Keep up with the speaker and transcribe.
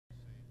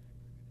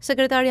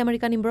Sekretari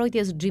Amerikan I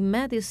Mbrojtjes Jim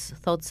Mattis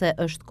thotë se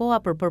është koha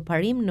për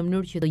përparim në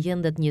mënyrë që të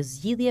gjendet një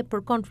zgjidhje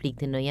për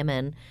konfliktin në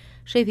Jemen.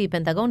 Shefi I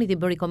Pentagonit I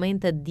bëri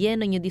komente dje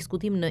në një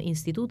diskutim në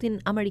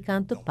Institutin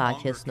Amerikan të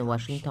Paqes në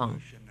Washington.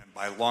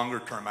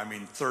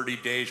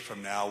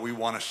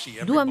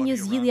 Duam një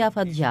zgjidhje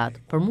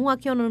afatgjatë. Për mua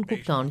kjo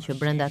nënkupton që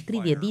brenda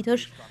 30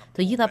 ditësh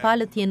të gjitha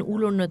palët të jenë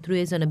ulur në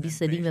tryezën e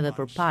bisedimeve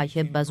për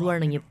paqe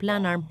bazuar në një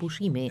plan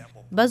armëpushimi,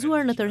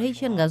 bazuar në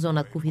tërheqjen nga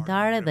zonat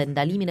kufitare dhe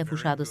ndalimin e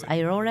fushatës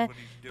ajrore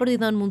për t'i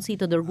dhënë mundësi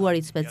të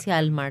dërguarit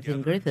special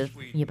Martin Griffith,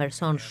 një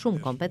person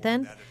shumë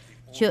kompetent,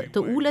 që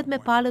të ulet me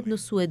palët në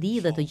Suedi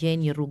dhe të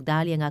gjejnë një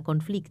rrugdalje nga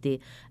konflikti,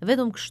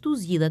 vetëm kështu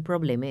zgjidhet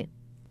problemi.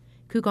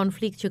 Ky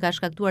konflikt që ka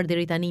shkaktuar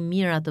deri tani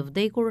mijëra të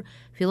vdekur,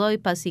 filloi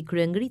pasi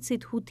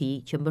kryengritësit huti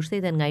që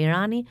mbështeten nga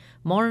Irani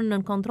morën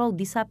nën kontroll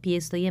disa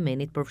pjesë të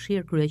Jemenit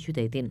përfshirë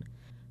kryeqytetin.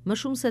 Më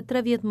shumë se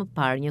 3 vjet më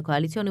parë, një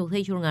koalicion I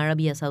udhëhequr nga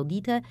Arabia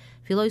Saudite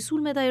filloi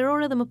sulmet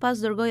ajrore dhe më pas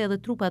dërgoi edhe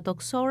trupa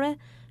toksore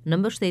në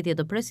mbështetje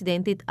të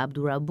presidentit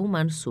Abdurabu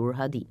Mansur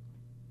Hadi.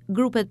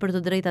 Grupet për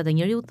të drejtat e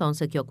njeriut thonë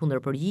se kjo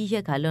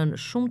kundërpërgjigje ka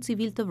lënë shumë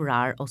civil të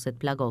vrarë ose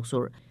të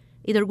plagosur.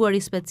 I dërguari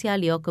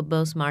special I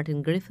OKB-s Martin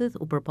Griffith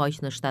u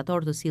përpoq në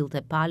shtator të sillte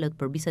palët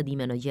për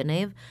bisedime në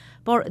Gjenevë,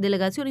 por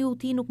delegacioni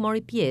huti nuk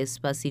mori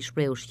pjesë pasi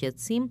shprehu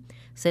shqetësim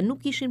se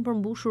nuk kishin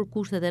përmbushur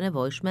kushtet e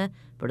nevojshme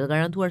për të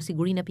garantuar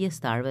sigurinë e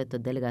pjesëtarëve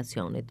të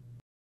delegacionit.